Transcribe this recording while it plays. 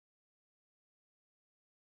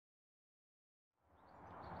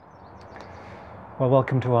Well,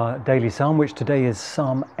 welcome to our daily psalm, which today is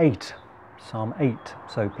Psalm 8. Psalm 8.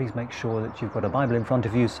 So please make sure that you've got a Bible in front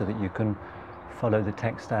of you so that you can follow the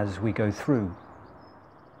text as we go through.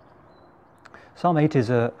 Psalm 8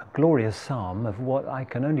 is a glorious psalm of what I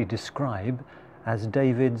can only describe as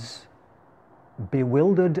David's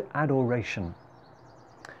bewildered adoration.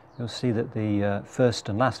 You'll see that the first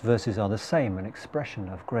and last verses are the same, an expression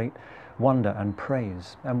of great wonder and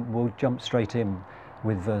praise. And we'll jump straight in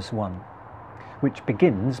with verse 1. Which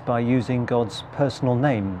begins by using God's personal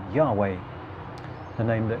name, Yahweh, the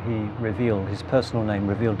name that he revealed, his personal name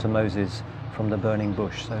revealed to Moses from the burning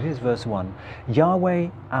bush. So here's verse 1. Yahweh,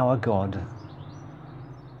 our God,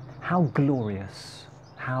 how glorious,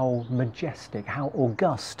 how majestic, how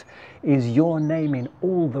august is your name in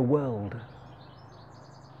all the world.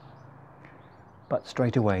 But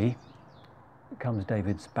straight away comes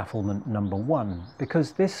David's bafflement number 1,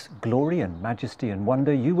 because this glory and majesty and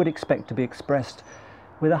wonder you would expect to be expressed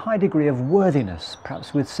with a high degree of worthiness,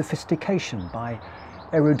 perhaps with sophistication, by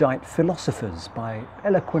erudite philosophers, by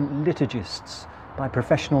eloquent liturgists, by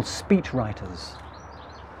professional speech writers.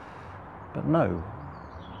 But no.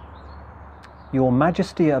 Your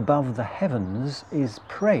majesty above the heavens is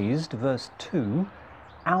praised, verse 2,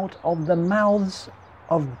 out of the mouths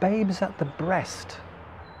of babes at the breast.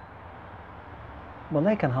 Well,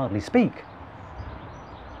 they can hardly speak.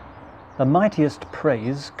 The mightiest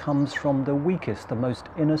praise comes from the weakest, the most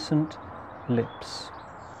innocent lips.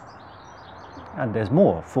 And there's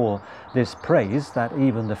more, for this praise that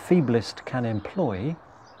even the feeblest can employ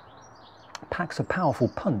packs a powerful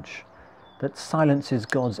punch that silences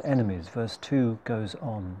God's enemies. Verse 2 goes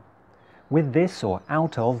on. With this, or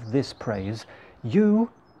out of this praise, you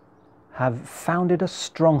have founded a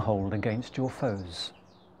stronghold against your foes,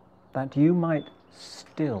 that you might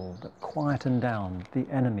still, that quieten down the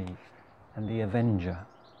enemy and the avenger,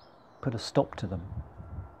 put a stop to them.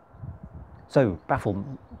 So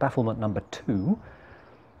bafflement number 2,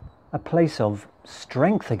 a place of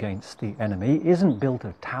strength against the enemy isn't built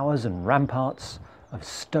of towers and ramparts of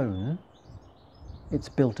stone. It's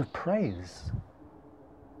built of praise,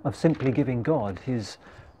 of simply giving God his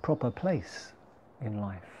proper place in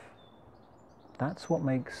life. That's what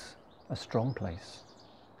makes a strong place.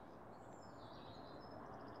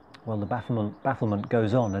 Well, the bafflement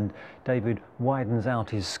goes on, and David widens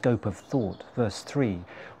out his scope of thought. Verse 3,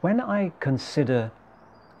 when I consider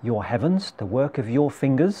your heavens, the work of your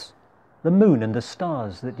fingers, the moon and the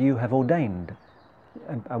stars that you have ordained,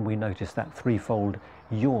 and we notice that threefold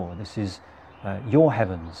your, this is your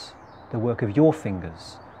heavens, the work of your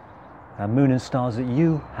fingers, moon and stars that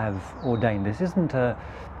you have ordained. This isn't a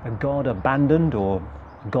God abandoned or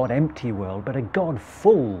God empty world, but a God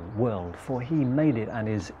full world, for he made it and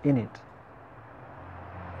is in it.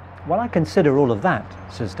 While I consider all of that,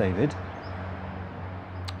 says David,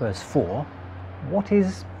 verse 4, what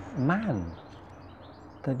is man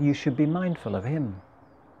that you should be mindful of him?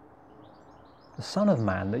 The Son of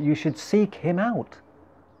Man, that you should seek him out,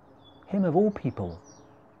 him of all people.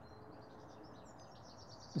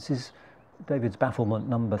 This is David's bafflement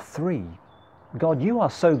number 3. God, you are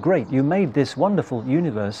so great, you made this wonderful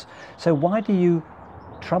universe, so why do you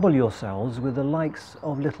trouble yourselves with the likes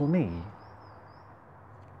of little me?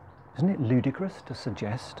 Isn't it ludicrous to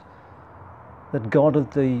suggest that God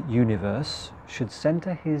of the universe should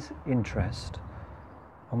center his interest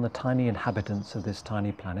on the tiny inhabitants of this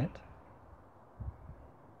tiny planet?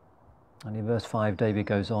 And in verse 5, David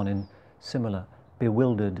goes on in similar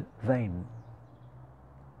bewildered vein.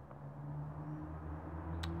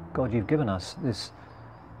 God, you've given us this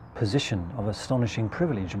position of astonishing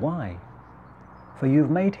privilege. Why? For you've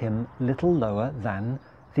made him little lower than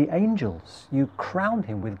the angels. You crowned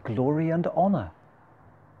him with glory and honor.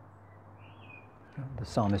 The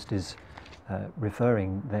psalmist is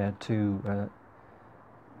referring there to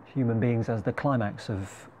human beings as the climax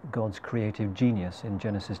of God's creative genius in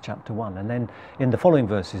Genesis chapter 1. And then in the following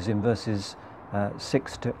verses, in verses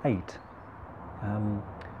 6 to 8,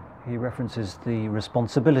 he references the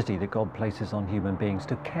responsibility that God places on human beings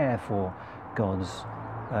to care for God's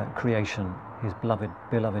creation, his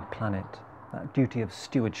beloved planet, that duty of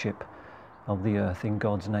stewardship of the earth in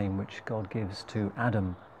God's name, which God gives to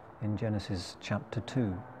Adam in Genesis chapter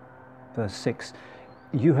 2. Verse 6,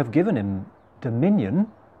 you have given him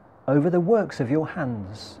dominion over the works of your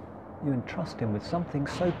hands. You entrust him with something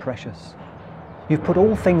so precious. You've put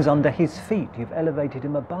all things under his feet. You've elevated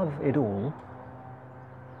him above it all.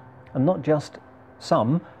 And not just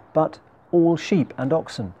some, but all sheep and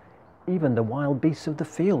oxen, even the wild beasts of the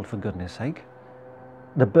field, for goodness sake,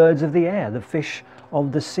 the birds of the air, the fish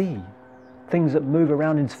of the sea, things that move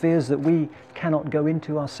around in spheres that we cannot go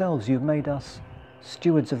into ourselves. You've made us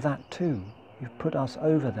stewards of that too. You've put us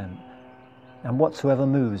over them, and whatsoever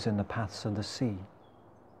moves in the paths of the sea.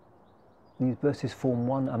 These verses form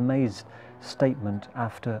one amazed statement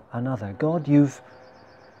after another. God, you've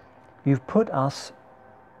put us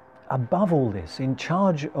above all this, in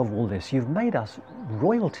charge of all this. You've made us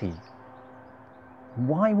royalty.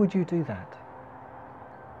 Why would you do that?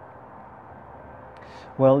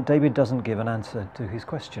 Well, David doesn't give an answer to his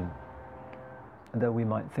question, though we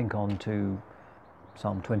might think on to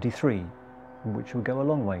Psalm 23, which will go a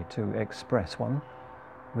long way to express one,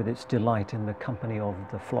 with its delight in the company of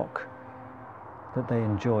the flock that they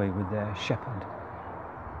enjoy with their shepherd.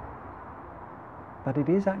 But it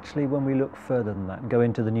is actually when we look further than that and go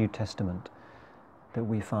into the New Testament that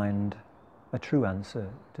we find a true answer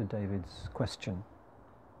to David's question,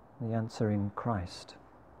 the answer in Christ.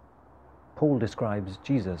 Paul describes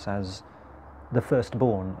Jesus as the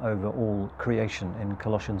firstborn over all creation in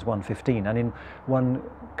Colossians 1:15, and in 1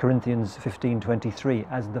 Corinthians 15:23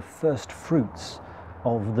 as the first fruits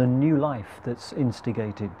of the new life that's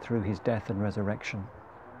instigated through his death and resurrection.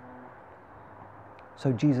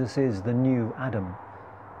 So Jesus is the new Adam,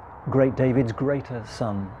 great David's greater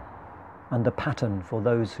son, and the pattern for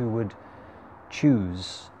those who would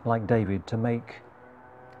choose, like David, to make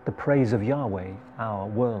the praise of Yahweh our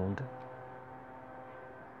world.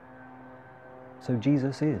 So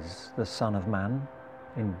Jesus is the Son of Man,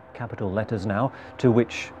 in capital letters now, to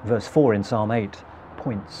which verse 4 in Psalm 8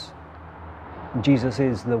 points. Jesus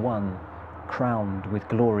is the one crowned with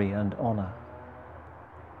glory and honor.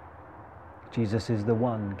 Jesus is the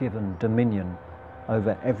one given dominion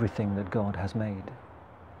over everything that God has made.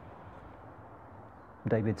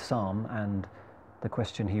 David's psalm and the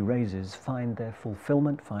question he raises find their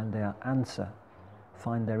fulfillment, find their answer,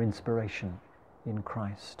 find their inspiration in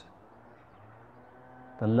Christ.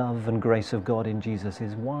 The love and grace of God in Jesus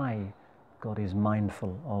is why God is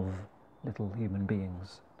mindful of little human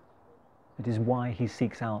beings. It is why he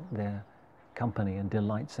seeks out their company and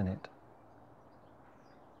delights in it.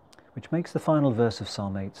 Which makes the final verse of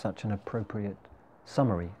Psalm 8 such an appropriate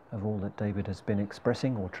summary of all that David has been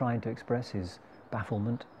expressing or trying to express, his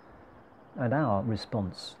bafflement, and our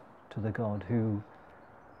response to the God who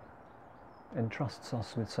entrusts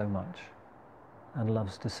us with so much and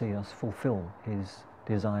loves to see us fulfill his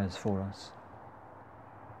desires for us.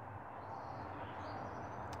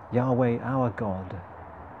 Yahweh our God,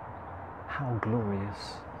 how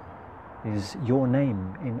glorious is your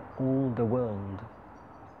name in all the world,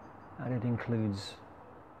 and it includes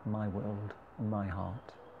my world and my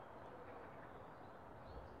heart.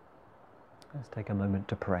 Let's take a moment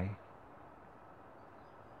to pray.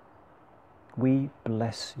 We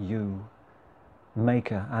bless you,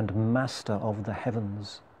 Maker and Master of the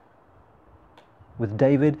heavens. With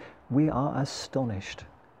David, we are astonished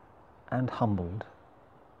and humbled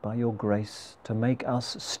by your grace to make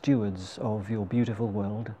us stewards of your beautiful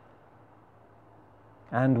world.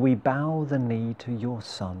 And we bow the knee to your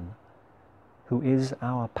Son, who is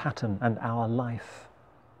our pattern and our life.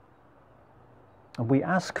 And we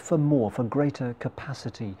ask for more, for greater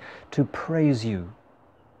capacity to praise you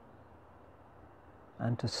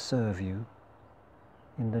and to serve you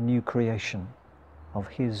in the new creation of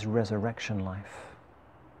his resurrection life.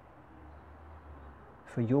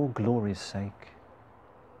 For your glory's sake,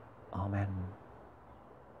 Amen.